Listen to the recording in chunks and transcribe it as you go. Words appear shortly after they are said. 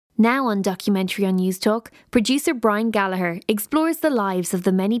Now on Documentary on News Talk, producer Brian Gallagher explores the lives of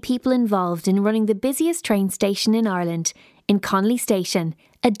the many people involved in running the busiest train station in Ireland, in Connolly Station,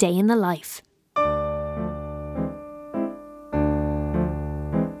 a day in the life.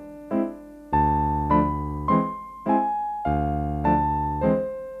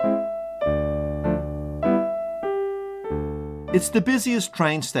 It's the busiest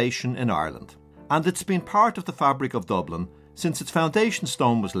train station in Ireland, and it's been part of the fabric of Dublin since its foundation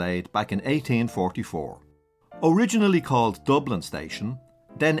stone was laid back in 1844. Originally called Dublin Station,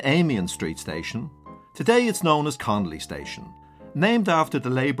 then Amiens Street Station, today it's known as Connolly Station, named after the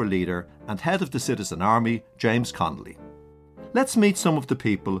Labour leader and head of the Citizen Army, James Connolly. Let's meet some of the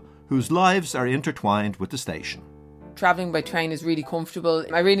people whose lives are intertwined with the station. Travelling by train is really comfortable.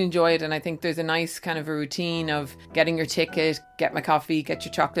 I really enjoy it, and I think there's a nice kind of a routine of getting your ticket, get my coffee, get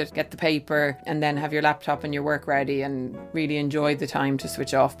your chocolate, get the paper, and then have your laptop and your work ready, and really enjoy the time to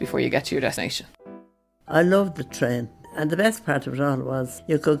switch off before you get to your destination. I loved the train, and the best part of it all was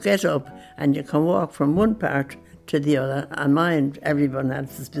you could get up and you can walk from one part to the other, and mind everyone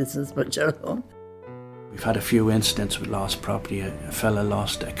else's business but your own. We've had a few incidents with lost property. A fella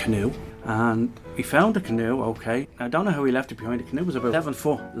lost a canoe, and we found the canoe, okay. I don't know how we left it behind. The canoe was about 11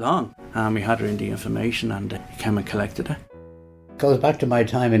 foot long, and we had her in the information, and he came and collected it. Goes back to my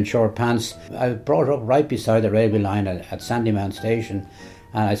time in short pants. I was brought up right beside the railway line at Sandyman Station,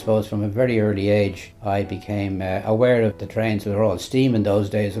 and I suppose from a very early age I became aware of the trains. They were all steam in those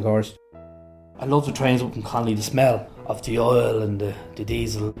days, of course. I love the trains up in Connolly, the smell of the oil and the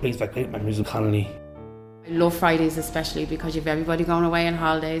diesel. Brings back great memories of Connolly. I love Fridays especially because you've everybody going away on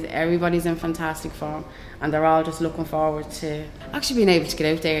holidays, everybody's in fantastic form, and they're all just looking forward to actually being able to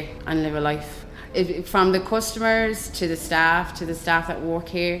get out there and live a life. From the customers to the staff that work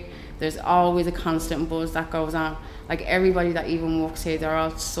here, there's always a constant buzz that goes on. Like everybody that even works here, they're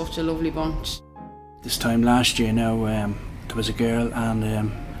all such a lovely bunch. This time last year now, there was a girl,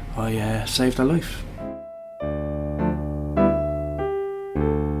 and I saved her life.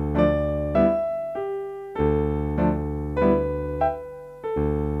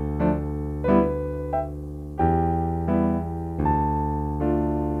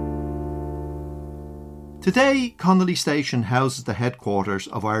 Today, Connolly Station houses the headquarters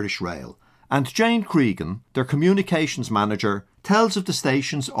of Irish Rail, and Jane Cregan, their communications manager, tells of the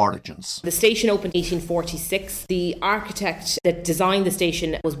station's origins. The station opened in 1846. The architect that designed the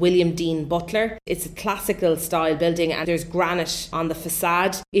station was William Dean Butler. It's a classical style building, and there's granite on the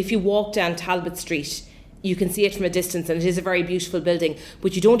facade. If you walk down Talbot Street, you can see it from a distance, and it is a very beautiful building,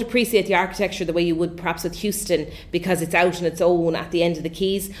 but you don't appreciate the architecture the way you would perhaps with Houston, because it's out on its own at the end of the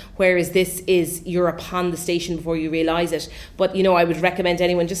quays, whereas this is, you're upon the station before you realise it. But I would recommend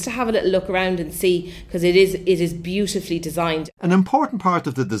anyone just to have a little look around and see, because it is beautifully designed. An important part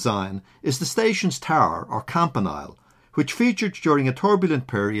of the design is the station's tower, or campanile, which featured during a turbulent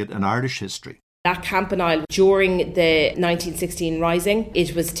period in Irish history. That campanile, during the 1916 Rising,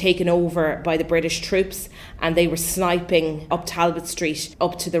 it was taken over by the British troops, and they were sniping up Talbot Street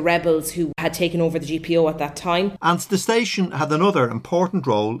up to the rebels who had taken over the GPO at that time. And the station had another important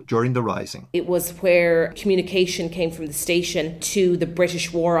role during the Rising. It was where communication came from the station to the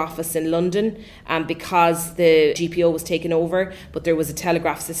British War Office in London, and because the GPO was taken over, but there was a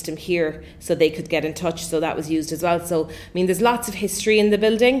telegraph system here so they could get in touch, so that was used as well. So, there's lots of history in the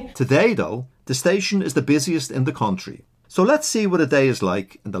building. Today, though, the station is the busiest in the country. So let's see what a day is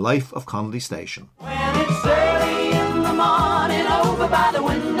like in the life of Connolly Station. When it's early in the morning, over by the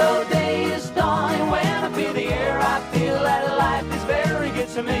window, day is dawning. When I feel the air, I feel that life is very good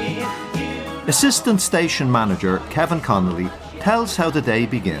to me. Assistant Station Manager Kevin Connolly tells how the day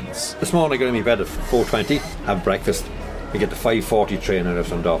begins. This morning I got in my bed at 4:20, have breakfast. We get the 5:40 train out of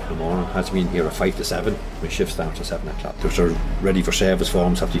Dundalk in the morning. Has been here at 5 to 7. My shift starts at 7 o'clock. They're ready for service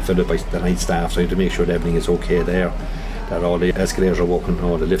forms, have to be filled out by the night staff, so I have to make sure that everything is okay there, that all the escalators are working,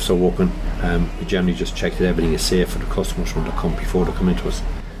 all the lifts are working. We generally just check that everything is safe for the customers when they come, before they come into us.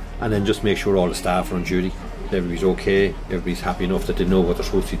 And then just make sure all the staff are on duty, everybody's okay, everybody's happy enough that they know what they're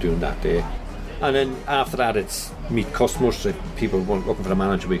supposed to be doing that day. And then after that, it's meet customers. If people want looking for the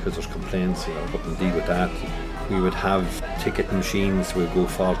manager because there's complaints, help them deal with that. We would have ticket machines, we'll go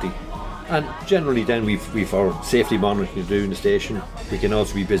faulty. And generally then we've our safety monitoring to do in the station. We can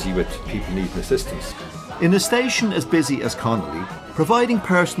also be busy with people needing assistance. In a station as busy as Connolly, providing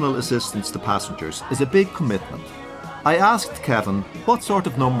personal assistance to passengers is a big commitment. I asked Kevin what sort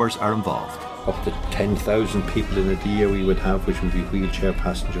of numbers are involved. up to 10,000 people in a year we would have, which would be wheelchair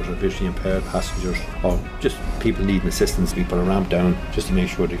passengers or visually impaired passengers, or just people needing assistance, people a ramp down just to make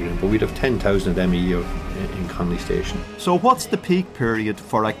sure they get in. But we'd have 10,000 of them a year in Connolly Station. So what's the peak period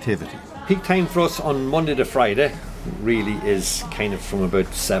for activity? Peak time for us on Monday to Friday really is kind of from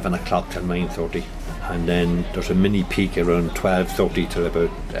about 7 o'clock till 9:30, and then there's a mini peak around 12:30 till about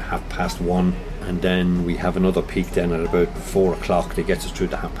 1:30, and then we have another peak then at about 4 o'clock that gets us through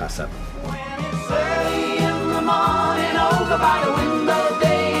to 7:30. When it's early in the morning, over by the window,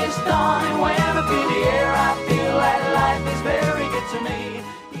 day is dawning. When I feel the air, I feel that life is very good to me.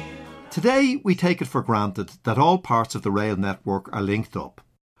 Today we take it for granted that all parts of the rail network are linked up.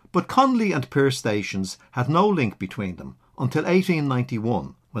 But Connolly and Pearse stations had no link between them until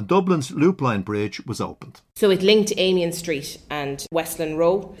 1891, when Dublin's Loop Line Bridge was opened. So it linked Amiens Street and Westland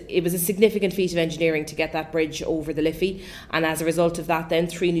Row. It was a significant feat of engineering to get that bridge over the Liffey, and as a result of that then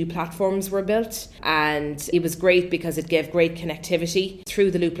 3 new platforms were built, and it was great because it gave great connectivity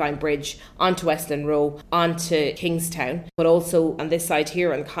through the Loop Line Bridge onto Westland Row, onto Kingstown, but also on this side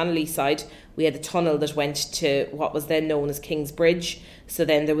here, on Connolly side, we had a tunnel that went to what was then known as King's Bridge. So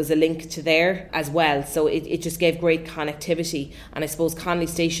then there was a link to there as well. So it just gave great connectivity. And I suppose Connolly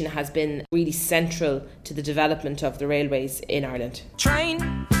Station has been really central to the development of the railways in Ireland. Train,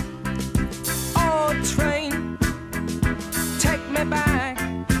 oh train, take me back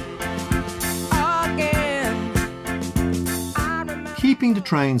again. Keeping the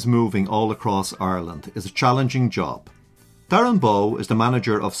trains moving all across Ireland is a challenging job. Darren Bowe is the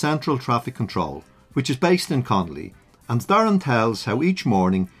manager of Central Traffic Control, which is based in Connolly, and Darren tells how each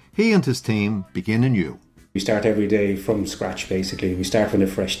morning he and his team begin anew. We start every day from scratch basically. We start on a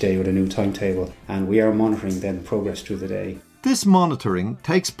fresh day with a new timetable, and we are monitoring then progress through the day. This monitoring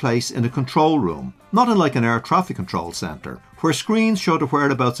takes place in a control room, not unlike an air traffic control centre, where screens show the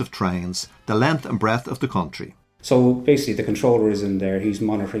whereabouts of trains, the length and breadth of the country. So basically the controller is in there, he's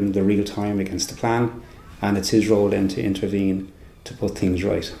monitoring the real time against the plan, and it's his role then to intervene to put things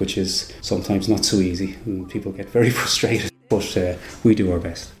right, which is sometimes not so easy and people get very frustrated, but we do our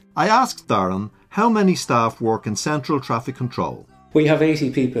best. I asked Darren how many staff work in Central Traffic Control. We have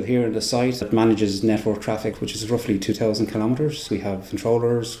 80 people here on the site that manages network traffic, which is roughly 2,000 kilometres. We have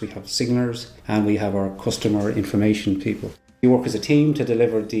controllers, we have signallers, and we have our customer information people. We work as a team to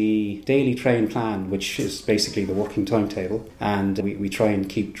deliver the daily train plan, which is basically the working timetable, and we try and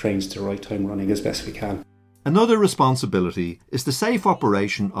keep trains to the right time running as best we can. Another responsibility is the safe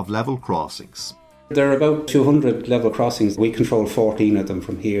operation of level crossings. There are about 200 level crossings. We control 14 of them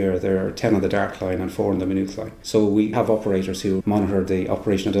from here. There are 10 on the dark line and 4 on the minute line. So we have operators who monitor the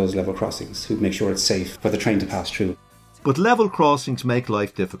operation of those level crossings, who make sure it's safe for the train to pass through. But level crossings make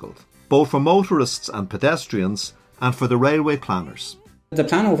life difficult, both for motorists and pedestrians and for the railway planners. The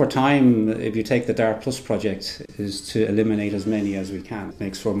plan over time, if you take the DART Plus project, is to eliminate as many as we can. It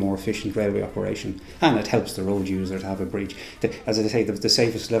makes for a more efficient railway operation, and it helps the road user to have a bridge. As I say, the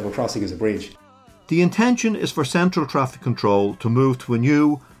safest level crossing is a bridge. The intention is for Central Traffic Control to move to a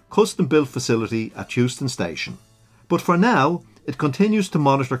new, custom-built facility at Euston Station. But for now, it continues to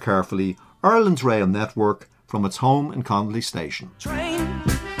monitor carefully Ireland's rail network from its home in Connolly Station. Train,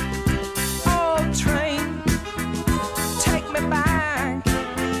 oh train.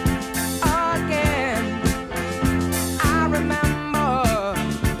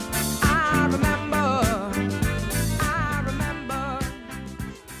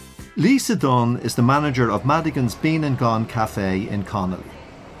 Lisa Dunn is the manager of Madigan's Bean and Gone Cafe in Connolly,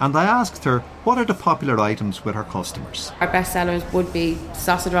 and I asked her what are the popular items with her customers. Our best sellers would be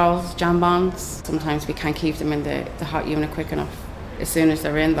sausage rolls, jambons. Sometimes we can't keep them in the hot unit quick enough. As soon as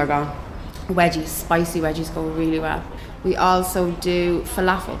they're in, they're gone. Wedgies, spicy wedgies go really well. We also do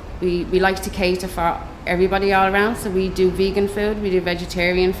falafel. We like to cater for everybody all around, so we do vegan food, we do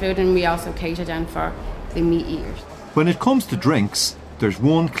vegetarian food, and we also cater then for the meat eaters. When it comes to drinks, there's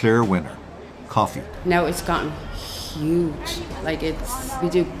one clear winner: coffee. Now it's gotten huge. We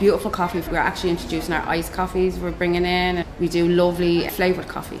do beautiful coffee. We're actually introducing our iced coffees we're bringing in. We do lovely flavoured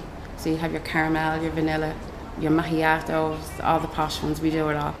coffee. So you have your caramel, your vanilla, your macchiatos, all the posh ones, we do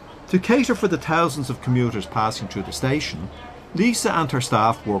it all. To cater for the thousands of commuters passing through the station, Lisa and her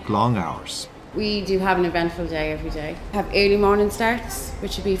staff work long hours. We do have an eventful day every day. We have early morning starts,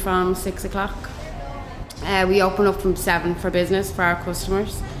 which would be from 6 o'clock. We open up from 7 for business for our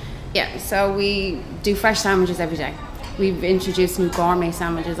customers. Yeah, so we do fresh sandwiches every day. We've introduced new gourmet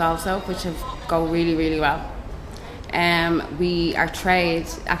sandwiches also, which go really, really well. Our trade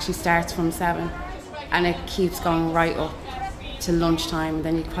actually starts from 7 and it keeps going right up to lunchtime.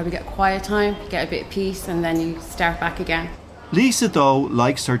 Then you probably get a quiet time, get a bit of peace, and then you start back again. Lisa, though,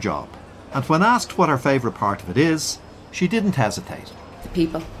 likes her job. And when asked what her favourite part of it is, she didn't hesitate. The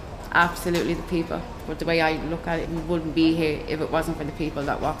people. Absolutely the people. But the way I look at it, we wouldn't be here if it wasn't for the people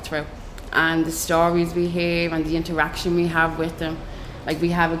that walk through. And the stories we hear and the interaction we have with them. Like, we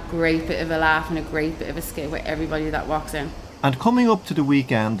have a great bit of a laugh and a great bit of a skit with everybody that walks in. And coming up to the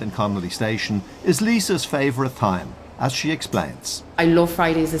weekend in Connolly Station is Lisa's favourite time, as she explains. I love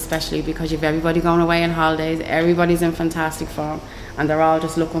Fridays especially because you've everybody going away on holidays, everybody's in fantastic form, and they're all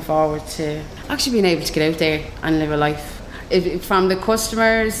just looking forward to actually being able to get out there and live a life. From the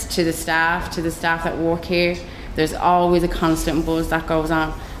customers to the staff that work here, there's always a constant buzz that goes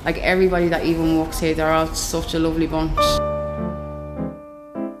on. Like, everybody that even works here, they're all such a lovely bunch.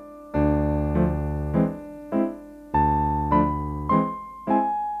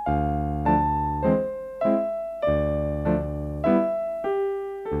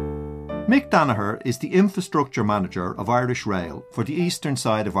 Mick Danaher is the infrastructure manager of Irish Rail for the eastern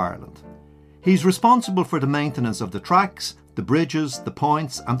side of Ireland. He's responsible for the maintenance of the tracks, the bridges, the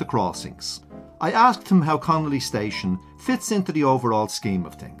points and the crossings. I asked him how Connolly Station fits into the overall scheme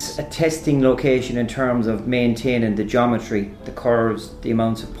of things. A testing location in terms of maintaining the geometry, the curves, the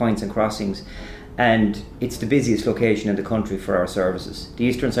amounts of points and crossings, and it's the busiest location in the country for our services. The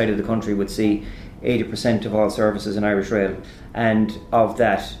eastern side of the country would see 80% of all services in Irish Rail, and of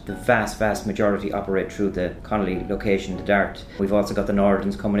that the vast majority operate through the Connolly location, the Dart. We've also got the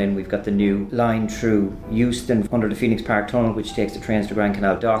Northerns coming in. We've got the new line through Euston under the Phoenix Park Tunnel, which takes the trains to Grand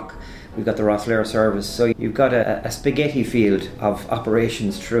Canal Dock. We've got the Rosslare service, so you've got a spaghetti field of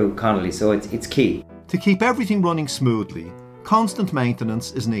operations through Connolly, so it's key. To keep everything running smoothly, constant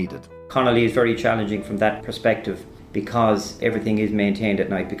maintenance is needed. Connolly is very challenging from that perspective, because everything is maintained at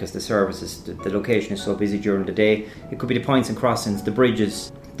night, because the services, the location is so busy during the day. It could be the points and crossings, the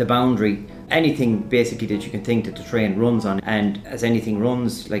bridges, the boundary, anything basically that you can think that the train runs on. And as anything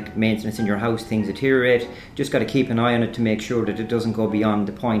runs, like maintenance in your house, things deteriorate. Just got to keep an eye on it to make sure that it doesn't go beyond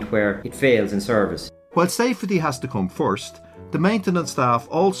the point where it fails in service. While safety has to come first, the maintenance staff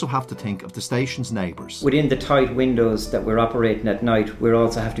also have to think of the station's neighbours. Within the tight windows that we're operating at night, we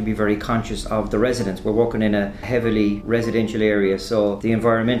also have to be very conscious of the residents. We're working in a heavily residential area, so the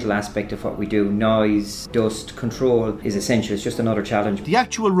environmental aspect of what we do, noise, dust, control, is essential. It's just another challenge. The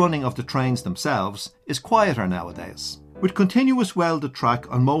actual running of the trains themselves is quieter nowadays. With continuous welded track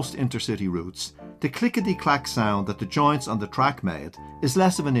on most intercity routes, the clickety-clack sound that the joints on the track made is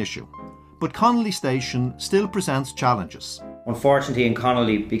less of an issue. But Connolly Station still presents challenges. Unfortunately in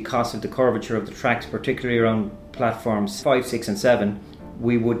Connolly, because of the curvature of the tracks, particularly around platforms 5, 6 and 7,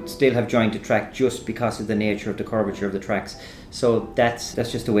 we would still have jointed track just because of the nature of the curvature of the tracks. So that's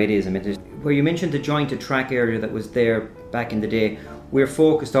just the way it is. I mean, where you mentioned the jointed track area that was there back in the day, we're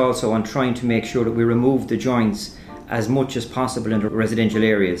focused also on trying to make sure that we remove the joints as much as possible in the residential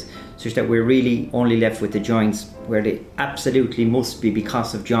areas, such that we're really only left with the joints where they absolutely must be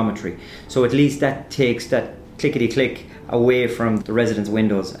because of geometry. So at least that takes that clickety-click away from the residents'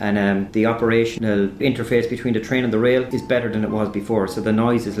 windows, and the operational interface between the train and the rail is better than it was before, so the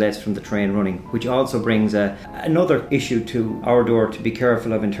noise is less from the train running, which also brings another issue to our door to be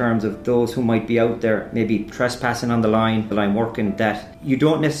careful of in terms of those who might be out there maybe trespassing on the line working, that you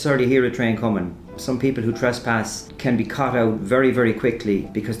don't necessarily hear a train coming. Some people who trespass can be caught out very, very quickly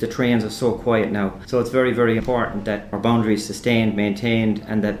because the trains are so quiet now. So it's very, very important that our boundaries sustained, maintained,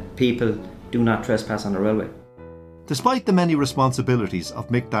 and that people do not trespass on the railway. Despite the many responsibilities of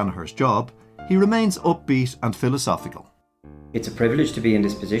Mick Danaher's job, he remains upbeat and philosophical. It's a privilege to be in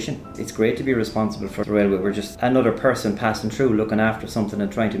this position. It's great to be responsible for the railway. We're just another person passing through, looking after something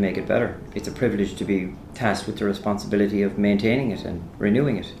and trying to make it better. It's a privilege to be tasked with the responsibility of maintaining it and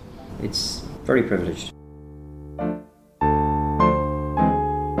renewing it. It's very privileged.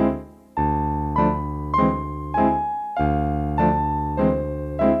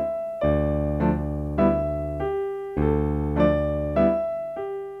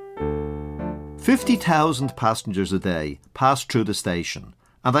 "50,000 passengers a day pass through the station,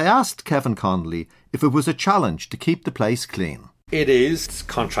 and I asked Kevin Connolly if it was a challenge to keep the place clean. It is. It's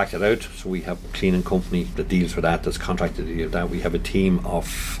contracted out, so we have a cleaning company that deals with that, that's contracted to deal with that. We have a team of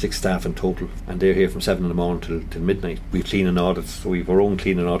 6 staff in total, and they're here from 7 in the morning till midnight. We clean and audits, so we have our own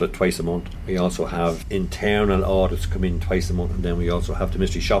cleaning audit twice a month. We also have internal audits come in twice a month, and then we also have the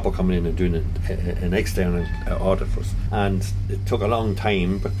mystery shopper coming in and doing an external audit for us. And it took a long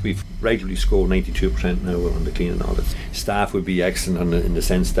time, but we've regularly scored 92% now on the cleaning audits. Staff would be excellent in the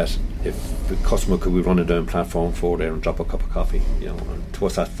sense that if the customer could be running down platform 4 there and drop a cup of coffee, you know, and to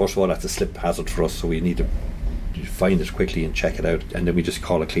us that, first of all, that's a slip hazard for us, so we need to You find it quickly and check it out, and then we just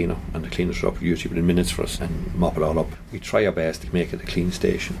call a cleaner, and the cleaners are up usually within minutes for us and mop it all up. We try our best to make it a clean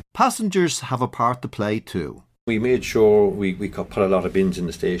station. Passengers have a part to play too. We made sure we could put a lot of bins in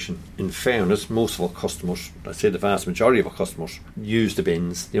the station. In fairness, most of our customers, I'd say the vast majority of our customers, use the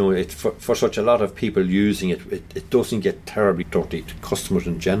bins. You know, for such a lot of people using it doesn't get terribly dirty. Customers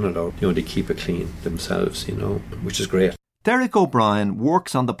in general, or, you know, they keep it clean themselves, you know, which is great. Derek O'Brien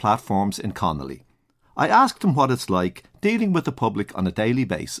works on the platforms in Connolly. I asked him what it's like dealing with the public on a daily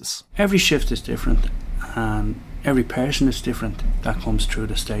basis. Every shift is different, and every person is different that comes through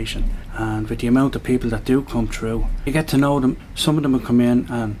the station. And with the amount of people that do come through, you get to know them. Some of them will come in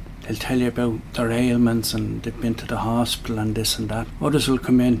and they'll tell you about their ailments and they've been to the hospital and this and that. Others will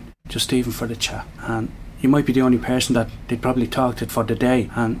come in just even for the chat, and you might be the only person that they'd probably talk to for the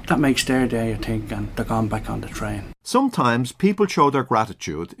day, and that makes their day, I think, and they're gone back on the train. Sometimes people show their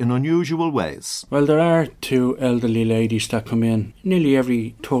gratitude in unusual ways. Well, there are two elderly ladies that come in nearly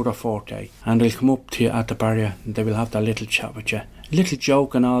every third or fourth day, and they'll come up to you at the barrier and they will have their little chat with you, a little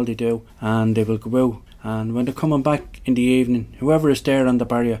joke and all they do, and they will go out, and when they're coming back in the evening, whoever is there on the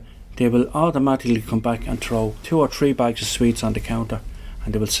barrier, they will automatically come back and throw 2 or 3 bags of sweets on the counter,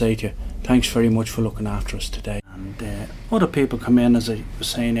 and they will say to you, thanks very much for looking after us today. And other people come in, as I was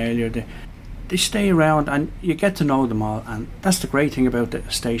saying earlier, they stay around and you get to know them all, and that's the great thing about the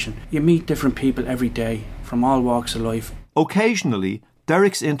station. You meet different people every day from all walks of life. Occasionally,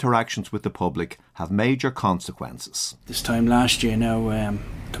 Derek's interactions with the public have major consequences. This time last year now,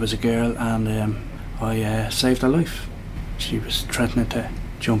 there was a girl, and I saved her life. She was threatening to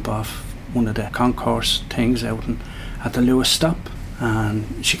jump off one of the concourse things out at the Lewis stop.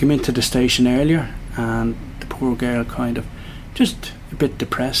 And she came into the station earlier, and the poor girl kind of just a bit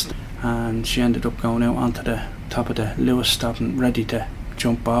depressed, and she ended up going out onto the top of the Lewis stop and ready to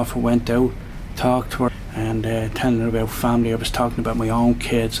jump off. I went out, talked to her, and telling her about family. I was talking about my own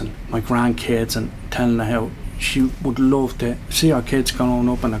kids and my grandkids, and telling her how she would love to see her kids growing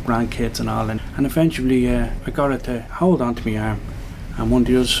up and her grandkids and all. And eventually I got her to hold on to my arm, and one of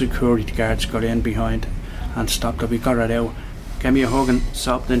the other security guards got in behind and stopped her. We got her out, gave me a hug and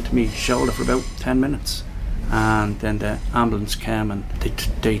sobbed into my shoulder for about 10 minutes, and then the ambulance came and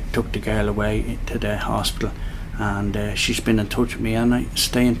they took the girl away to the hospital, and she's been in touch with me, and I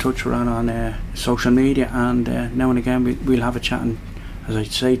stay in touch with her on social media, and now and again we'll have a chat, and as I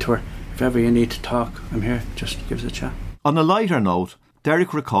say to her, if ever you need to talk, I'm here, just give us a chat. On a lighter note,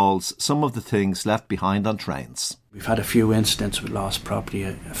 Derek recalls some of the things left behind on trains. We've had a few incidents with lost property.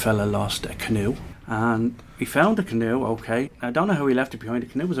 A fella lost a canoe, and we found the canoe, okay. I don't know how he left it behind. The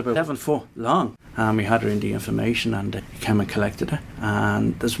canoe was about 7 foot long, and we had her in the information, and he came and collected her.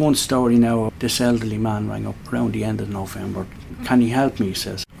 And there's one story now, this elderly man rang up around the end of November. Can you help me, he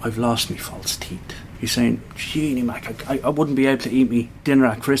says. I've lost me false teeth. He's saying, Jeannie Mac, I wouldn't be able to eat me dinner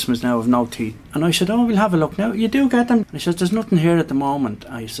at Christmas now with no teeth. And I said, oh, we'll have a look now. You do get them? And he says, there's nothing here at the moment.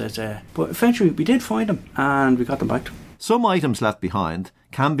 I said, but eventually we did find them, and we got them back to him. Some items left behind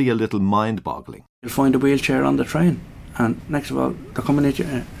can be a little mind-boggling. You'll find a wheelchair on the train, and next of all, they're coming at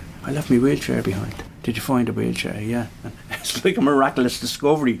you. I left my wheelchair behind. Did you find a wheelchair? Yeah. And it's like a miraculous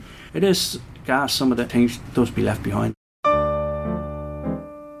discovery. It is gas, some of the things does be left behind.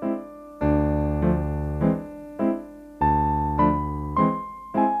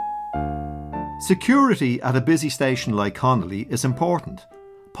 Security at a busy station like Connolly is important.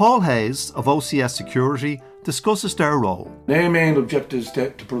 Paul Hayes of OCS Security discusses their role. Their main objective is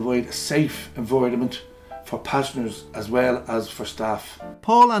to provide a safe environment for passengers as well as for staff.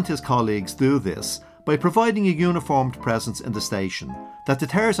 Paul and his colleagues do this by providing a uniformed presence in the station that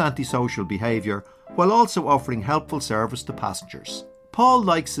deters antisocial behaviour while also offering helpful service to passengers. Paul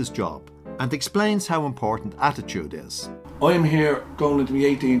likes his job and explains how important attitude is. I am here going into my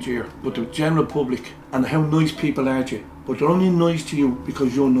 18th year, but the general public and how nice people are to you, but they're only nice to you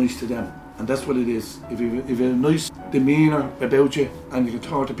because you're nice to them, and that's what it is. If you have a nice demeanour about you and you can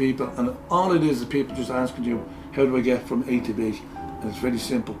talk to people, and all it is people just asking you, how do I get from A to B? And it's very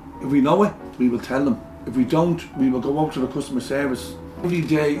simple. If we know it, we will tell them. If we don't, we will go out to the customer service. Every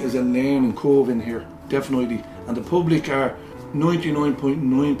day is a learning curve in here, definitely, and the public are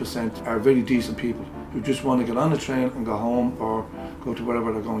 99.9% are very decent people who just want to get on a train and go home or go to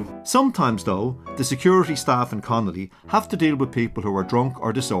wherever they're going. Sometimes though, the security staff in Connolly have to deal with people who are drunk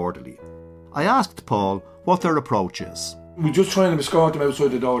or disorderly. I asked Paul what their approach is. We just try and escort them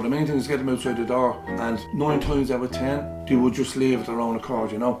outside the door. The main thing is get them outside the door, and 9 times out of 10 they would just leave at their own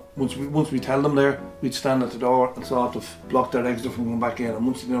accord, you know. Once we tell them there, we'd stand at the door and sort of block their exit from going back in, and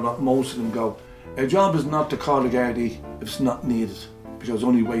once they know that, most of them go. Our job is not to call the Gardaí if it's not needed, because it's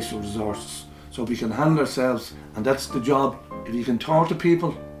only waste of resources. so we can handle ourselves, and that's the job. If you can talk to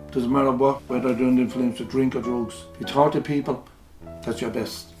people, doesn't matter what, whether they're under influence of drink or drugs, if you talk to people, that's your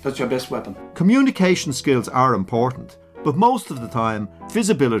best weapon. Communication skills are important, but most of the time,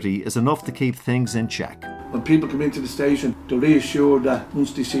 visibility is enough to keep things in check. When people come into the station, they're reassured that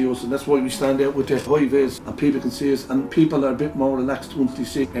once they see us, and that's why we stand out with the high vis, and people can see us, and people are a bit more relaxed once they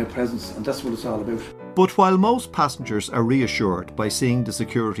see our presence, and that's what it's all about. But while most passengers are reassured by seeing the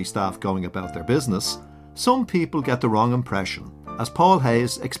security staff going about their business, some people get the wrong impression, as Paul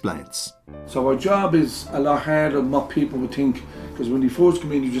Hayes explains. So our job is a lot harder than what people would think, because when you first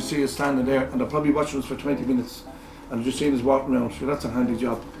come in, you just see us standing there, and they're probably watching us for 20 minutes, and they're just seeing us walking around. So that's a handy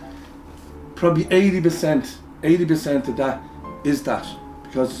job. Probably 80% of that is that,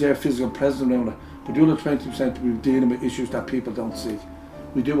 because it's our physical presence around it. But the other 20% we're dealing with issues that people don't see.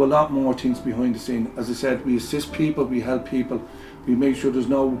 We do a lot more things behind the scene. As I said, we assist people, we help people, we make sure there's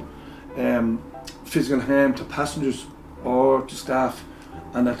no physical harm to passengers or to staff,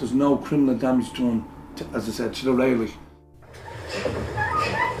 and that there's no criminal damage done, as I said, to the railway.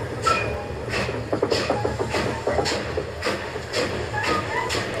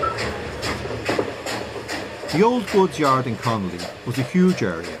 The old goods yard in Connolly was a huge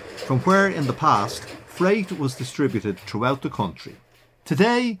area from where in the past freight was distributed throughout the country.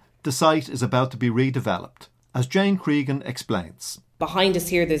 Today, the site is about to be redeveloped, as Jane Cregan explains. Behind us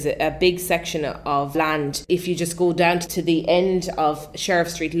here, there's a big section of land. If you just go down to the end of Sheriff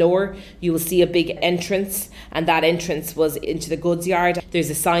Street Lower, you will see a big entrance, and that entrance was into the goods yard. There's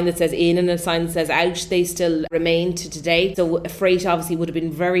a sign that says in and a sign that says out. They still remain to today. So freight obviously would have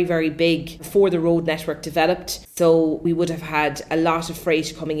been very, very big before the road network developed. So we would have had a lot of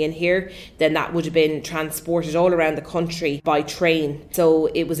freight coming in here. Then that would have been transported all around the country by train. So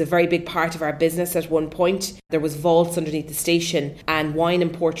it was a very big part of our business at one point. There was vaults underneath the station, and wine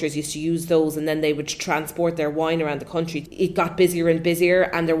importers used to use those, and then they would transport their wine around the country. It got busier and busier,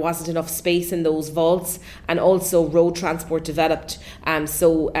 and there wasn't enough space in those vaults, and also road transport developed,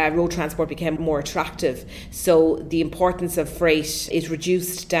 so road transport became more attractive. So the importance of freight is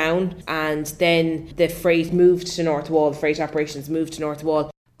reduced down, and then the freight moved to North Wall, freight operations moved to North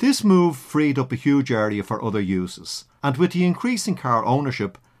Wall. This move freed up a huge area for other uses, and with the increase in car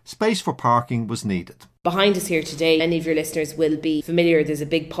ownership, space for parking was needed. Behind us here today, many of your listeners will be familiar, there's a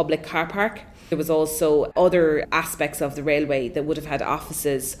big public car park. There was also other aspects of the railway that would have had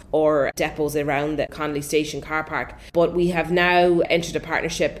offices or depots around the Connolly Station car park. But we have now entered a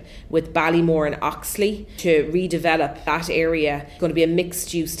partnership with Ballymore and Oxley to redevelop that area. It's going to be a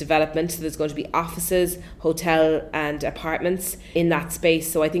mixed-use development, so there's going to be offices, hotel and apartments in that space.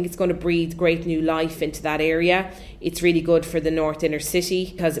 So I think it's going to breathe great new life into that area. It's really good for the North Inner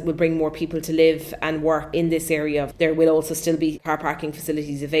City because it will bring more people to live and work in this area. There will also still be car parking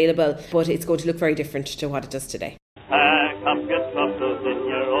facilities available, but it's going to look very different to what it does today. Pack up your troubles in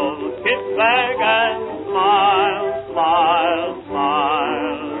your old kit bag and smile, smile,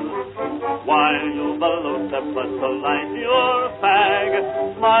 smile. While you balloon step but to light your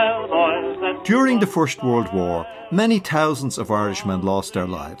fag, smile, boys. During the First World War, many thousands of Irishmen lost their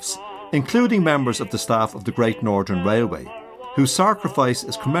lives, including members of the staff of the Great Northern Railway, whose sacrifice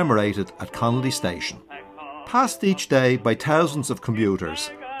is commemorated at Connolly Station. Passed each day by thousands of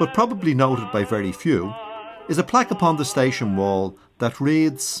commuters, but probably noted by very few, is a plaque upon the station wall that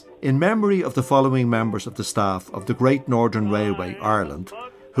reads, "In memory of the following members of the staff of the Great Northern Railway, Ireland,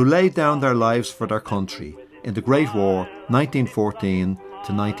 who laid down their lives for their country in the Great War 1914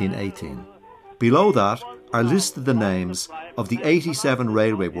 to 1918. Below that are listed the names of the 87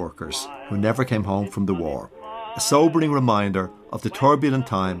 railway workers who never came home from the war, a sobering reminder of the turbulent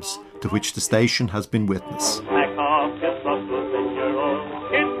times to which the station has been witness." Pack off your troubles in your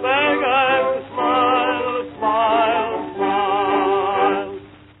old kit bag and smile, smile, smile.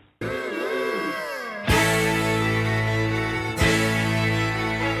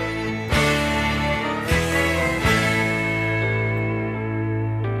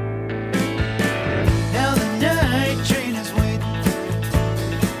 Now the night train is waiting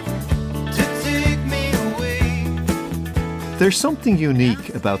to take me away. There's something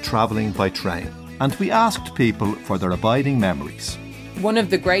unique about travelling by train, and we asked people for their abiding memories. One of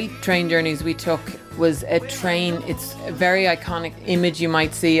the great train journeys we took was a train. It's a very iconic image you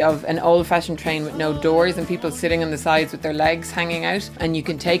might see of an old-fashioned train with no doors and people sitting on the sides with their legs hanging out. And you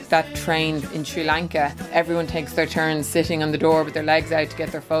can take that train in Sri Lanka. Everyone takes their turn sitting on the door with their legs out to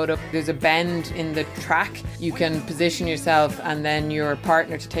get their photo. There's a bend in the track. You can position yourself and then your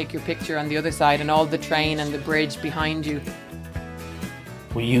partner to take your picture on the other side, and all the train and the bridge behind you.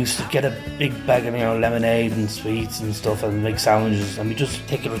 We used to get a big bag of, lemonade and sweets and stuff and make sandwiches, and we just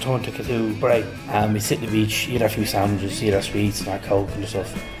take a return ticket to Bray, and we sit on the beach, eat our few sandwiches, eat our sweets and our coke and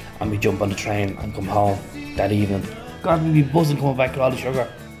stuff, and we jump on the train and come home that evening. God, we'd be buzzing coming back with all the sugar.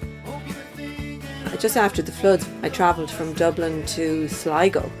 Just after the floods, I travelled from Dublin to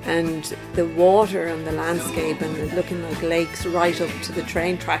Sligo, and the water and the landscape and it looking like lakes right up to the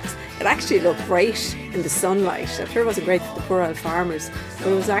train tracks, it actually looked great in the sunlight. I'm sure it wasn't great for the poor old farmers, but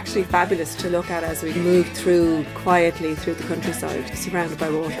it was actually fabulous to look at as we moved through quietly through the countryside, surrounded by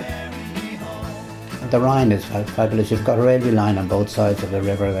water. The Rhine is fabulous. You've got a railway line on both sides of the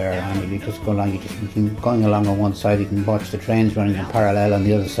river there, and you just go along. You can going along on one side. You can watch the trains running in parallel on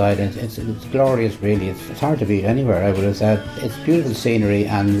the other side. It's glorious, really. It's hard to beat anywhere, I would have said. It's beautiful scenery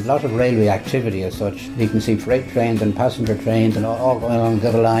and a lot of railway activity as such. You can see freight trains and passenger trains and all going along the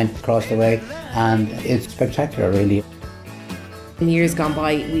other line across the way, and it's spectacular, really. In years gone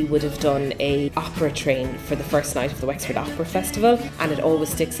by, we would have done a opera train for the first night of the Wexford Opera Festival, and it always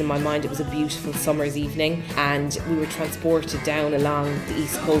sticks in my mind. It was a beautiful summer's evening, and we were transported down along the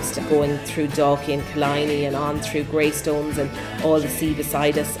east coast, going through Dalkey and Connolly and on through Greystones and all the sea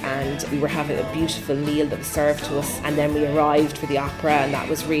beside us, and we were having a beautiful meal that was served to us, and then we arrived for the opera, and that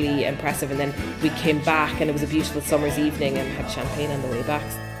was really impressive. And then we came back and it was a beautiful summer's evening and had champagne on the way back.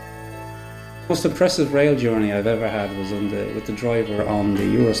 The most impressive rail journey I've ever had was with the driver on the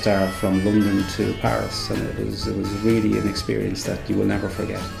Eurostar from London to Paris, and it was really an experience that you will never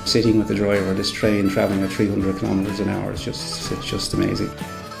forget. Sitting with the driver, this train travelling at 300 kilometres an hour, it's just amazing.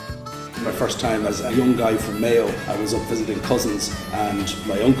 My first time as a young guy from Mayo, I was up visiting cousins, and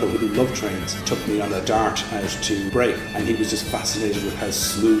my uncle, who loved trains, took me on a dart out to Bray, and he was just fascinated with how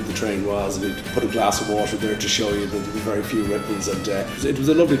smooth the train was, and he'd put a glass of water there to show you that there were very few ripples, and it was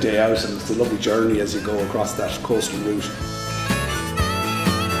a lovely day out, and it's a lovely journey as you go across that coastal route.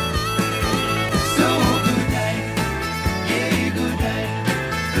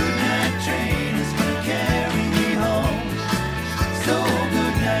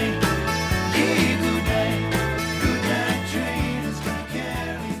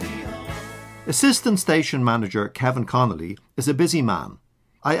 Assistant Station Manager Kevin Connolly is a busy man.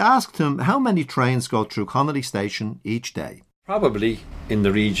 I asked him how many trains go through Connolly Station each day. Probably in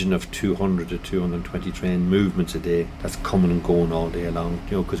the region of 200 to 220 train movements a day. That's coming and going all day long,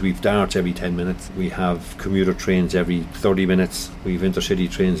 because we've darts every 10 minutes. We have commuter trains every 30 minutes. We've intercity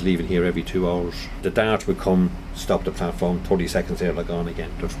trains leaving here every 2 hours. The dart will come, stop the platform, 30 seconds there, they're gone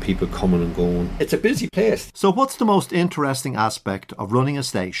again. There's people coming and going. It's a busy place. So what's the most interesting aspect of running a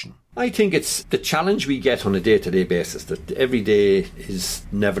station? I think it's the challenge we get on a day-to-day basis, that every day is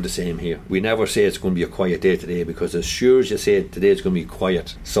never the same here. We never say it's going to be a quiet day today, because as sure as you say today it's going to be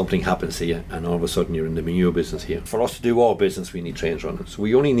quiet, something happens to you and all of a sudden you're in the manure business here. For us to do our business, we need trains running. So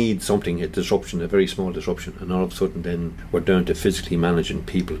we only need something, a disruption, a very small disruption, and all of a sudden then we're down to physically managing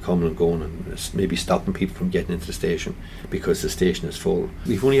people coming and going, and maybe stopping people from getting into the station because the station is full.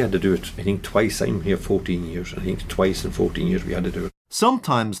 We've only had to do it, I think, twice. I'm here 14 years. I think twice in 14 years we had to do it.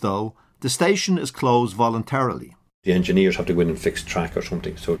 Sometimes, though, the station is closed voluntarily. The engineers have to go in and fix track or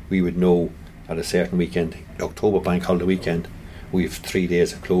something, so we would know at a certain weekend, October bank holiday weekend, we have 3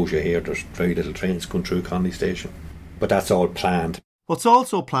 days of closure here. There's very little trains going through Connolly Station, but that's all planned. What's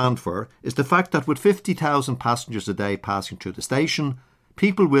also planned for is the fact that with 50,000 passengers a day passing through the station,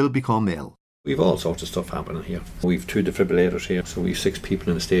 people will become ill. We've all sorts of stuff happening here. We've 2 defibrillators here, so we've 6 people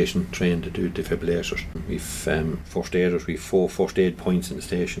in the station trained to do defibrillators. We've first aiders, we've 4 first aid points in the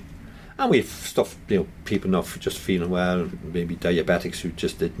station. And we've stuff, people not just feeling well, maybe diabetics who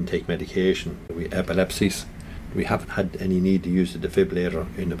just didn't take medication. We epilepsies. We haven't had any need to use the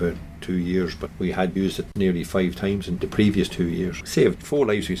defibrillator in about 2 years, but we had used it nearly 5 times in the previous 2 years. Saved 4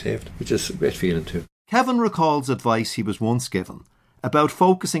 lives we saved, which is a great feeling too. Kevin recalls advice he was once given about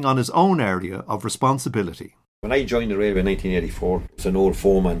focusing on his own area of responsibility. When I joined the railway in 1984, an old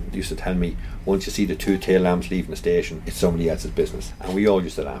foreman used to tell me, once you see the 2 tail lamps leaving the station, it's somebody else's business. And we all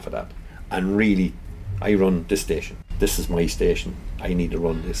used to laugh at that. And really, I run this station. This is my station. I need to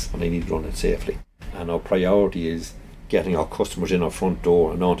run this, and I need to run it safely. And our priority is getting our customers in our front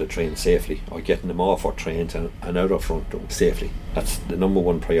door and onto trains safely, or getting them off our trains and out our front door safely. That's the number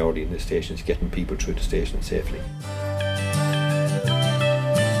one priority in this station, is getting people through the station safely.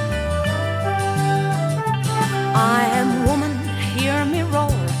 I am woman, hear me roar,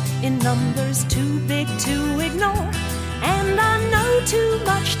 in numbers too big to ignore, and I know too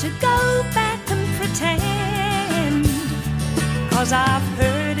much to go back and pretend, 'cause I've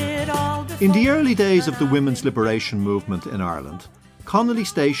heard it all before. In the early days of the women's liberation movement in Ireland, Connolly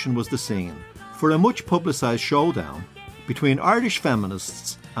Station was the scene for a much publicised showdown between Irish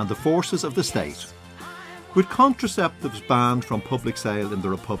feminists and the forces of the state. With contraceptives banned from public sale in the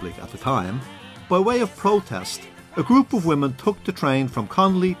Republic at the time, by way of protest, a group of women took the train from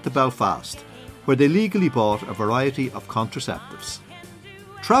Connolly to Belfast, where they legally bought a variety of contraceptives.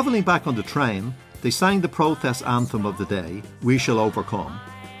 Travelling back on the train, they sang the protest anthem of the day, We Shall Overcome,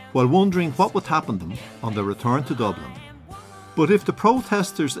 while wondering what would happen to them on their return to Dublin. But if the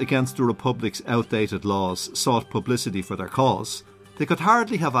protesters against the Republic's outdated laws sought publicity for their cause, they could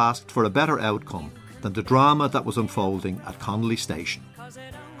hardly have asked for a better outcome than the drama that was unfolding at Connolly Station.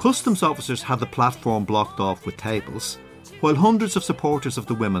 Customs officers had the platform blocked off with tables, while hundreds of supporters of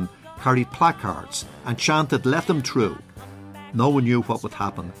the women carried placards and chanted "Let them through." No one knew what would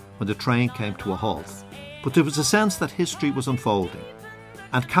happen when the train came to a halt, but there was a sense that history was unfolding,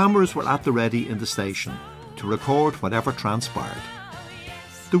 and cameras were at the ready in the station to record whatever transpired.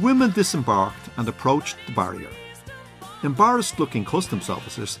 The women disembarked and approached the barrier. Embarrassed-looking customs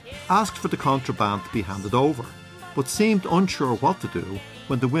officers asked for the contraband to be handed over, but seemed unsure what to do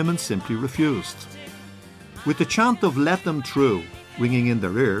when the women simply refused. With the chant of "Let them through" ringing in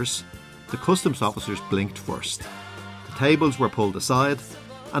their ears, the customs officers blinked first. The tables were pulled aside,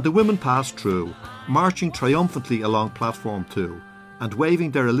 and the women passed through, marching triumphantly along platform 2 and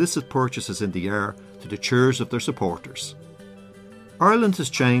waving their illicit purchases in the air to the cheers of their supporters. Ireland has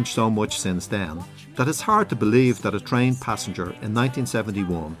changed so much since then that it's hard to believe that a train passenger in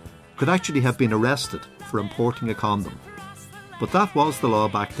 1971 could actually have been arrested for importing a condom. But that was the law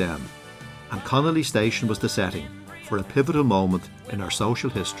back then, and Connolly Station was the setting for a pivotal moment in our social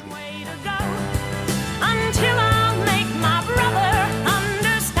history. Until I make my brother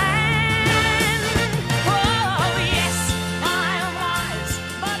understand. Oh yes, I am wise,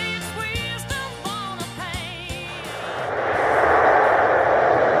 but it's wisdom on a pain.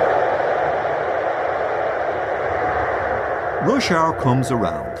 Rush hour comes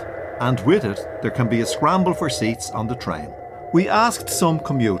around, and with it there can be a scramble for seats on the train. We asked some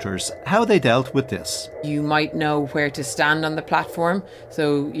commuters how they dealt with this. You might know where to stand on the platform,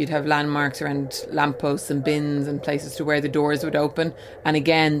 so you'd have landmarks around lampposts and bins and places to where the doors would open. And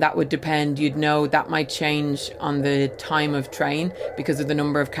again, that would depend. You'd know that might change on the time of train because of the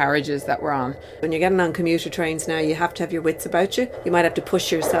number of carriages that were on. When you're getting on commuter trains now, you have to have your wits about you. You might have to push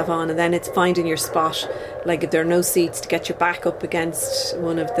yourself on, and then it's finding your spot. Like if there are no seats, to get your back up against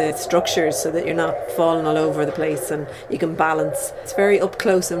one of the structures so that you're not falling all over the place and you can balance. It's very up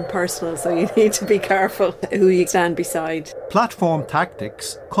close and personal, so you need to be careful who you stand beside. Platform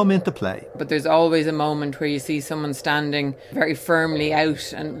tactics come into play. But there's always a moment where you see someone standing very firmly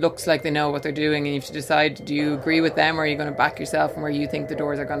out and looks like they know what they're doing, and you have to decide, do you agree with them or are you going to back yourself from where you think the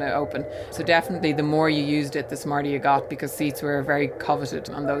doors are going to open? So definitely the more you used it, the smarter you got, because seats were very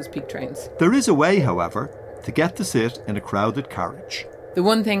coveted on those peak trains. There is a way, however, to get to sit in a crowded carriage. The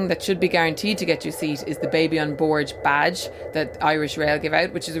one thing that should be guaranteed to get your seat is the Baby on Board badge that Irish Rail give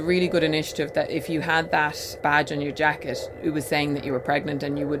out, which is a really good initiative that if you had that badge on your jacket, it was saying that you were pregnant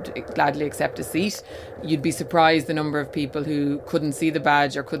and you would gladly accept a seat. You'd be surprised the number of people who couldn't see the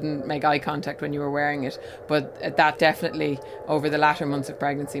badge or couldn't make eye contact when you were wearing it. But that definitely, over the latter months of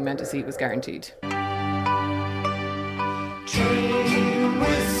pregnancy, meant a seat was guaranteed. Train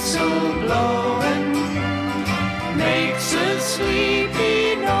whistle blowing makes a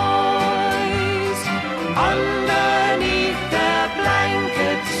sleepy noise. Underneath their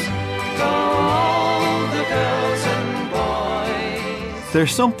blankets go all the girls and boys.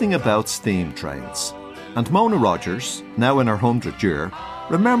 There's something about steam trains, and Mona Rogers, now in her 100th year,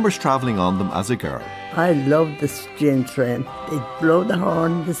 remembers travelling on them as a girl. I loved the steam train. They'd blow the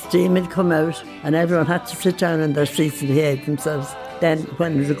horn, the steam would come out, and everyone had to sit down in their seats and behave themselves. Then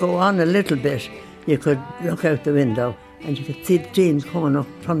when it would go on a little bit, you could look out the window and you could see the steam coming up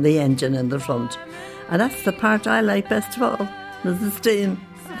from the engine in the front. And that's the part I like best of all, was the steam.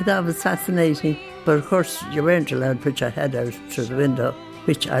 I thought it was fascinating. But of course, you weren't allowed to put your head out through the window,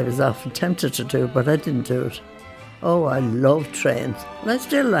 which I was often tempted to do, but I didn't do it. Oh, I love trains. And I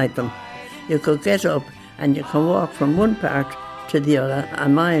still like them. You could get up and you can walk from one part to the other,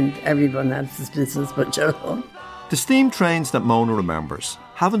 and mind everyone else's business but your own. The steam trains that Mona remembers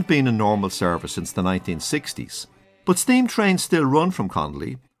haven't been in normal service since the 1960s. But steam trains still run from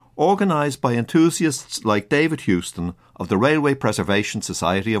Connolly, organised by enthusiasts like David Houston of the Railway Preservation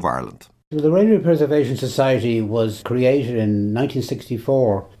Society of Ireland. The Railway Preservation Society was created in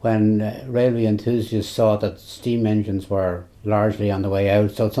 1964 when railway enthusiasts saw that steam engines were largely on the way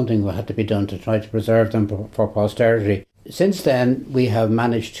out, so something had to be done to try to preserve them for posterity. Since then, we have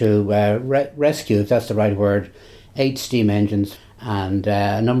managed to rescue, if that's the right word, 8 steam engines, and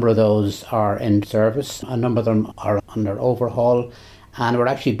a number of those are in service, a number of them are under overhaul, and we're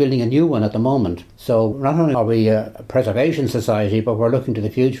actually building a new one at the moment. So not only are we a preservation society, but we're looking to the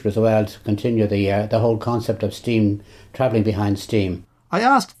future as well to continue the whole concept of steam, travelling behind steam. I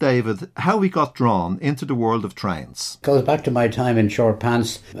asked David how he got drawn into the world of trains. It goes back to my time in short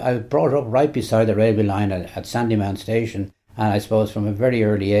pants. I was brought up right beside the railway line at Sandymount Station. And I suppose from a very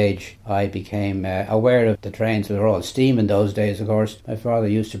early age, I became aware of the trains. They were all steam in those days, of course. My father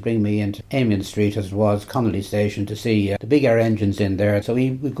used to bring me into Amiens Street, as it was, Connolly Station, to see the big air engines in there. So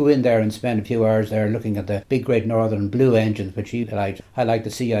we would go in there and spend a few hours there looking at the big Great Northern blue engines, which he liked. I liked the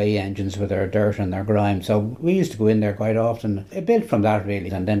CIE engines with their dirt and their grime. So we used to go in there quite often. It built from that, really.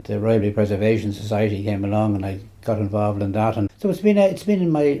 And then the Railway Preservation Society came along and I got involved in that. And so it's been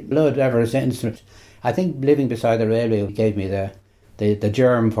in my blood ever since. I think living beside the railway gave me the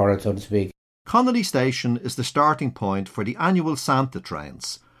germ for it, so to speak. Connolly Station is the starting point for the annual Santa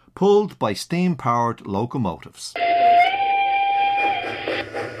trains, pulled by steam-powered locomotives.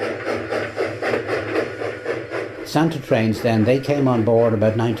 Santa trains then, they came on board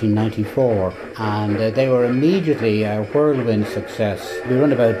about 1994 and they were immediately a whirlwind success. We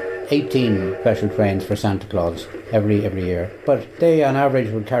run about 18 special trains for Santa Claus every year. But they on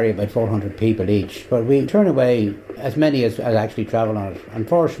average would carry about 400 people each. But we turn away as many as actually travel on it.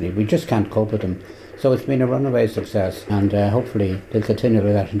 Unfortunately, we just can't cope with them. So it's been a runaway success and hopefully they'll continue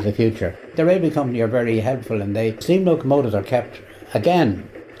with that into the future. The railway company are very helpful and steam locomotives are kept, again,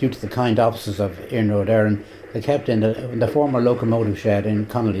 due to the kind offices of Iarnród Éireann, they're kept in the former locomotive shed in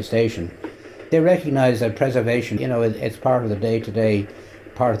Connolly Station. They recognise that preservation, it's part of the day-to-day,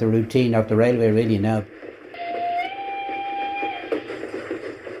 part of the routine of the railway really now.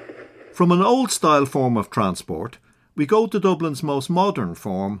 From an old-style form of transport, we go to Dublin's most modern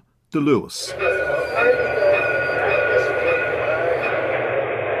form, the Luas.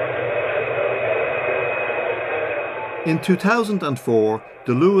 In 2004,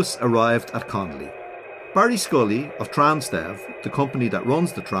 the Luas arrived at Connolly. Barry Scully of Transdev, the company that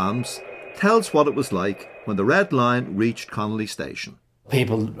runs the trams, tells what it was like when the Red Line reached Connolly Station.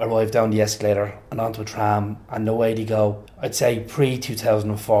 People arrived down the escalator and onto a tram and no way to go. I'd say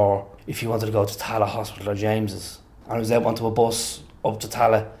pre-2004, if you wanted to go to Tala Hospital or James's, and I was out onto a bus up to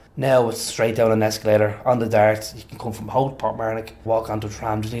Tala. Now it's straight down an escalator on the Dart. You can come from Holt, Portmarnock, walk onto a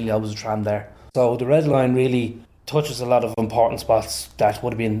tram. There's nearly always a tram there. So the Red Line really touches a lot of important spots that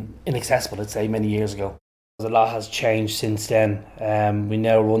would have been inaccessible, I'd say, many years ago. A lot has changed since then. We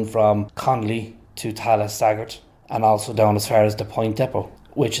now run from Connolly to Tala Staggart and also down as far as the Point Depot,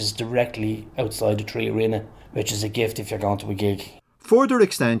 which is directly outside the Tree Arena, which is a gift if you're going to a gig. Further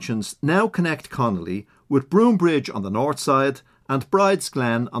extensions now connect Connolly with Broombridge on the north side and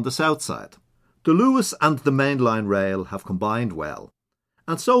Bridesglen on the south side. The Luas and the mainline rail have combined well,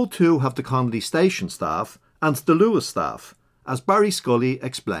 and so too have the Connolly station staff and the Luas staff, as Barry Scully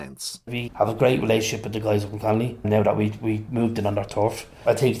explains. We have a great relationship with the guys up in Connolly now that we moved in on their turf.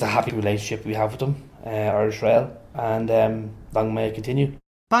 I think it's a happy relationship we have with them, Irish Rail, and long may it continue.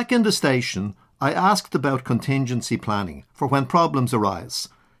 Back in the station, I asked about contingency planning for when problems arise.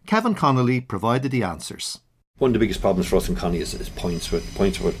 Kevin Connolly provided the answers. One of the biggest problems for us in Connolly is points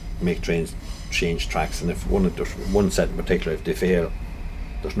where make trains change tracks, and if one set in particular, if they fail,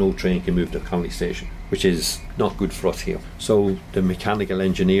 there's no train can move to Connolly Station, which is not good for us here. So the mechanical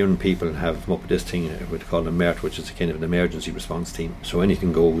engineering people have come up with this thing, what they call a MERT, which is a kind of an emergency response team. So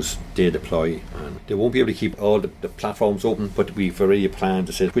anything goes, they deploy, and they won't be able to keep all the platforms open, but we've already planned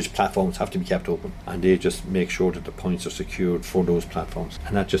to say which platforms have to be kept open, and they just make sure that the points are secured for those platforms.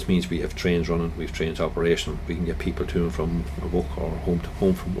 And that just means we have trains running, we have trains operational, we can get people to and from work or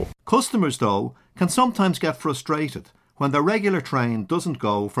home from work. Customers, though, can sometimes get frustrated when the regular train doesn't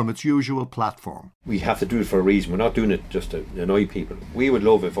go from its usual platform. We have to do it for a reason. We're not doing it just to annoy people. We would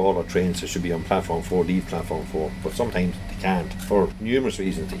love if all our trains should be on platform 4, leave platform 4, but sometimes they can't. For numerous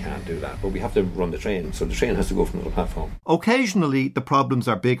reasons they can't do that, but we have to run the train, so the train has to go from another platform. Occasionally the problems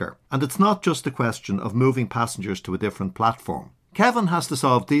are bigger, and it's not just a question of moving passengers to a different platform. Kevin has to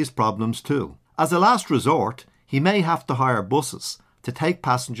solve these problems too. As a last resort, he may have to hire buses to take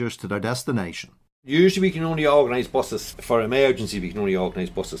passengers to their destination. Usually we can only organise buses. For emergency we can only organise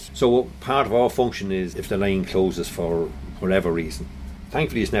buses. So part of our function is if the line closes for whatever reason.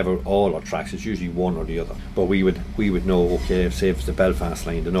 Thankfully it's never all our tracks, it's usually one or the other. But we would know, okay, say if it's the Belfast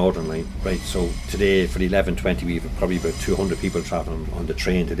line, the Northern line, right, so today for the 11:20 we have probably about 200 people travelling on the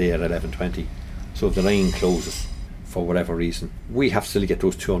train today at 11:20. So if the line closes for whatever reason, we have to still get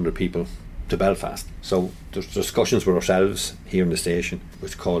those 200 people to Belfast. So there's discussions with ourselves here in the station,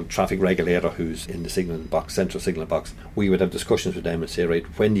 which is called traffic regulator, who's in the signalling box, central signal box. We would have discussions with them and say, right,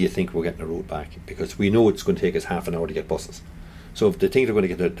 when do you think we're getting the road back? Because we know it's going to take us half an hour to get buses. So if they think they're going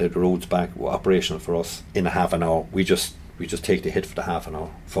to get the roads back operational for us in a half an hour, we just take the hit for the half an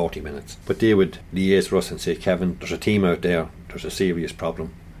hour, 40 minutes. But they would liaise with us and say, Kevin, there's a team out there, there's a serious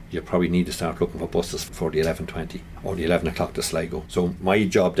problem. You probably need to start looking for buses for the 11:20 or the 11 o'clock to Sligo. So my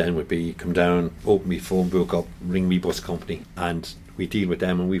job then would be come down, open my phone book up, ring me bus company, and we deal with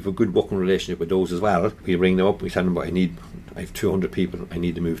them, and we have a good working relationship with those as well. We ring them up, we tell them, I have 200 people, I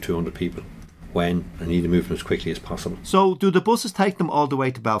need to move 200 people. When? I need to move them as quickly as possible. So do the buses take them all the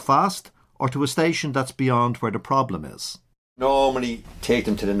way to Belfast or to a station that's beyond where the problem is? Normally take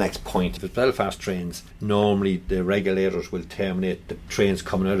them to the next point. If it's Belfast trains, normally the regulators will terminate the trains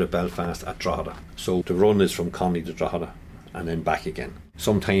coming out of Belfast at Drogheda. So the run is from Connolly to Drogheda and then back again.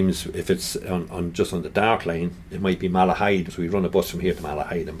 Sometimes if it's on just on the dark line, it might be Malahide, so we run a bus from here to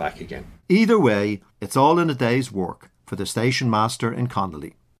Malahide and back again. Either way, it's all in a day's work for the station master in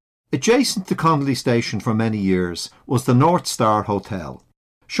Connolly. Adjacent to Connolly Station for many years was the North Star Hotel.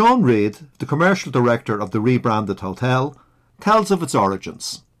 Sean Reid, the commercial director of the rebranded hotel, tells of its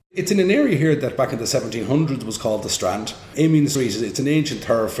origins. It's in an area here that back in the 1700s was called the Strand. Aiming Street, it's an ancient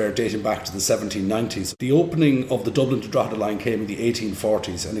thoroughfare dating back to the 1790s. The opening of the Dublin to Drogheda line came in the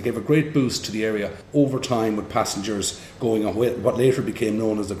 1840s, and it gave a great boost to the area over time, with passengers going on what later became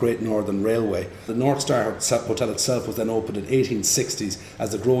known as the Great Northern Railway. The North Star Hotel itself was then opened in the 1860s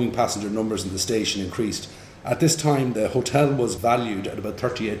as the growing passenger numbers in the station increased. At this time, the hotel was valued at about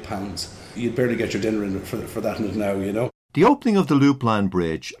 £38. You'd barely get your dinner in for that now, you know. The opening of the Loop Line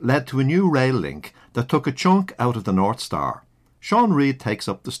Bridge led to a new rail link that took a chunk out of the North Star. Sean Reid takes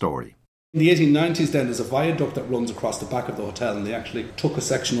up the story. In the 1890s then, there's a viaduct that runs across the back of the hotel, and they actually took a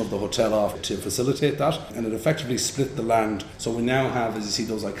section of the hotel off to facilitate that, and it effectively split the land. So we now have, as you see,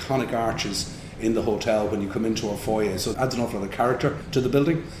 those iconic arches in the hotel when you come into our foyer. So it adds an awful lot of character to the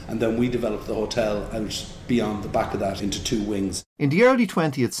building, and then we developed the hotel out beyond the back of that into two wings. In the early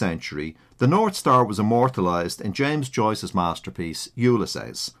 20th century, the North Star was immortalised in James Joyce's masterpiece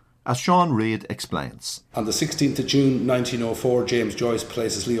Ulysses, as Sean Reid explains. On the 16th of June 1904, James Joyce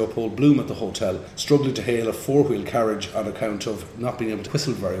places Leopold Bloom at the hotel, struggling to hail a four-wheel carriage on account of not being able to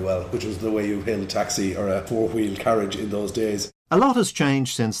whistle very well, which was the way you hail a taxi or a four-wheel carriage in those days. A lot has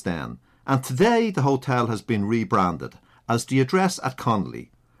changed since then, and today the hotel has been rebranded as the Address at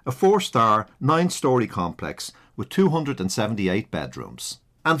Connolly, a 4-star, 9-storey complex with 278 bedrooms.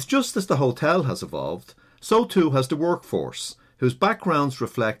 And just as the hotel has evolved, so too has the workforce, whose backgrounds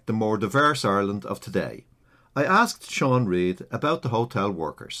reflect the more diverse Ireland of today. I asked Sean Reid about the hotel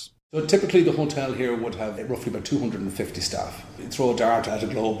workers. So typically the hotel here would have roughly about 250 staff. You throw a dart at a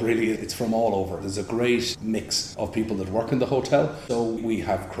globe, really, it's from all over. There's a great mix of people that work in the hotel. So we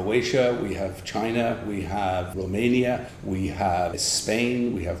have Croatia, we have China, we have Romania, we have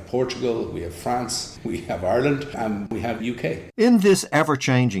Spain, we have Portugal, we have France, we have Ireland, and we have UK. In this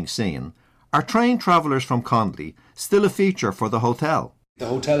ever-changing scene, are train travellers from Connolly still a feature for the hotel? The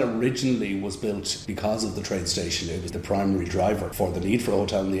hotel originally was built because of the train station. It was the primary driver for the need for a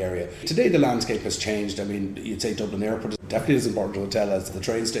hotel in the area. Today the landscape has changed. I mean, you'd say Dublin Airport is definitely as important a hotel as the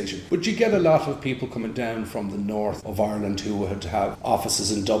train station. But you get a lot of people coming down from the north of Ireland who would have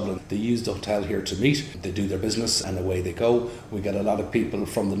offices in Dublin. They use the hotel here to meet, they do their business, and away they go. We get a lot of people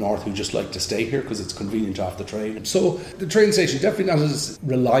from the north who just like to stay here because it's convenient off the train. So the train station definitely not as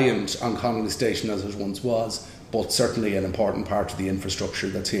reliant on Connolly Station as it once was, but certainly an important part of the infrastructure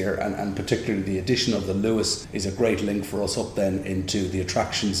that's here, and particularly the addition of the Lewis is a great link for us up then into the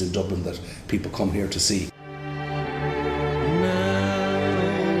attractions in Dublin that people come here to see.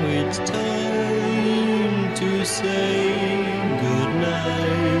 Now it's time to say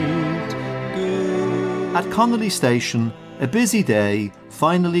goodnight. At Connolly Station, a busy day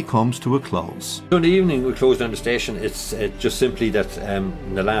finally comes to a close. So in the evening we close down the station. It's just simply that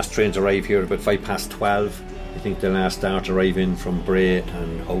the last trains arrive here about 12:05. I think the last start arrive in from Bray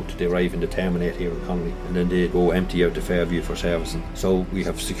and out. They arrive in the terminate here in Connolly, and then they go empty out to Fairview for servicing. So we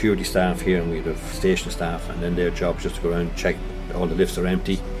have security staff here and we have station staff, and then their job is just to go around and check all the lifts are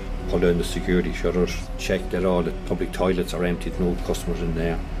empty, pull down the security shutters, check that all the public toilets are empty, no customers in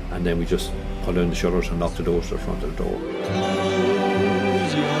there, and then we just pull down the shutters and lock the doors to the front of the door.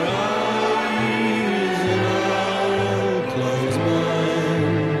 Close your eyes and I'll close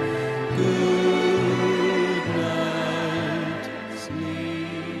mine. Good night, sleep.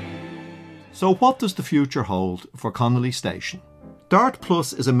 So what does the future hold for Connolly Station? Dart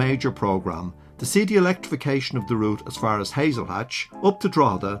Plus is a major programme to see the electrification of the route as far as Hazelhatch, up to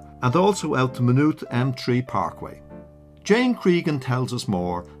Drogheda and also out to Maynooth M3 Parkway. Jane Cregan tells us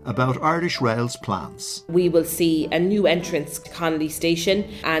more about Irish Rail's plans. We will see a new entrance to Connolly station,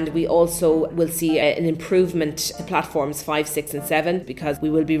 and we also will see an improvement to platforms 5, 6 and 7, because we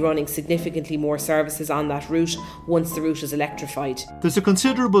will be running significantly more services on that route once the route is electrified. There's a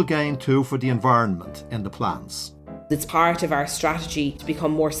considerable gain too for the environment in the plans. It's part of our strategy to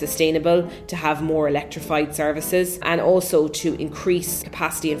become more sustainable, to have more electrified services, and also to increase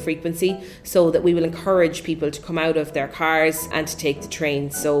capacity and frequency so that we will encourage people to come out of their cars and to take the train.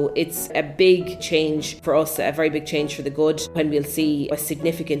 So it's a big change for us, a very big change for the good, when we'll see a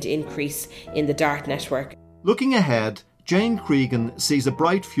significant increase in the DART network. Looking ahead, Jane Cregan sees a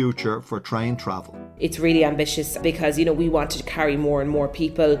bright future for train travel. It's really ambitious because, we want to carry more and more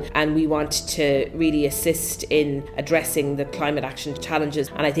people, and we want to really assist in addressing the climate action challenges.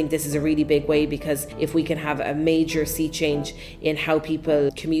 And I think this is a really big way, because if we can have a major sea change in how people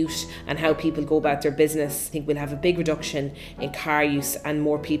commute and how people go about their business, I think we'll have a big reduction in car use and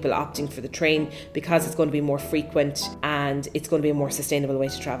more people opting for the train, because it's going to be more frequent and it's going to be a more sustainable way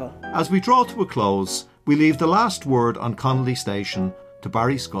to travel. As we draw to a close, we leave the last word on Connolly Station to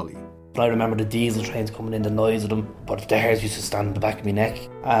Barry Scully. I remember the diesel trains coming in, the noise of them, but the hairs used to stand on the back of my neck,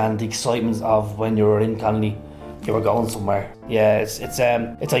 and the excitement of when you were in Connolly, you were going somewhere. Yeah, it's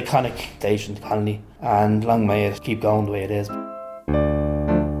iconic station, Connolly, and long may it keep going the way it is.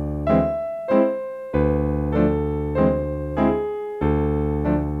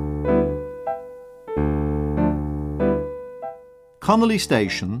 Connolly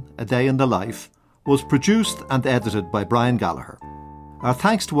Station, A Day in the Life, was produced and edited by Brian Gallagher. Our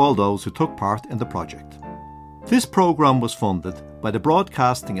thanks to all those who took part in the project. This programme was funded by the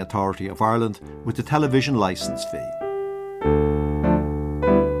Broadcasting Authority of Ireland with the television licence fee.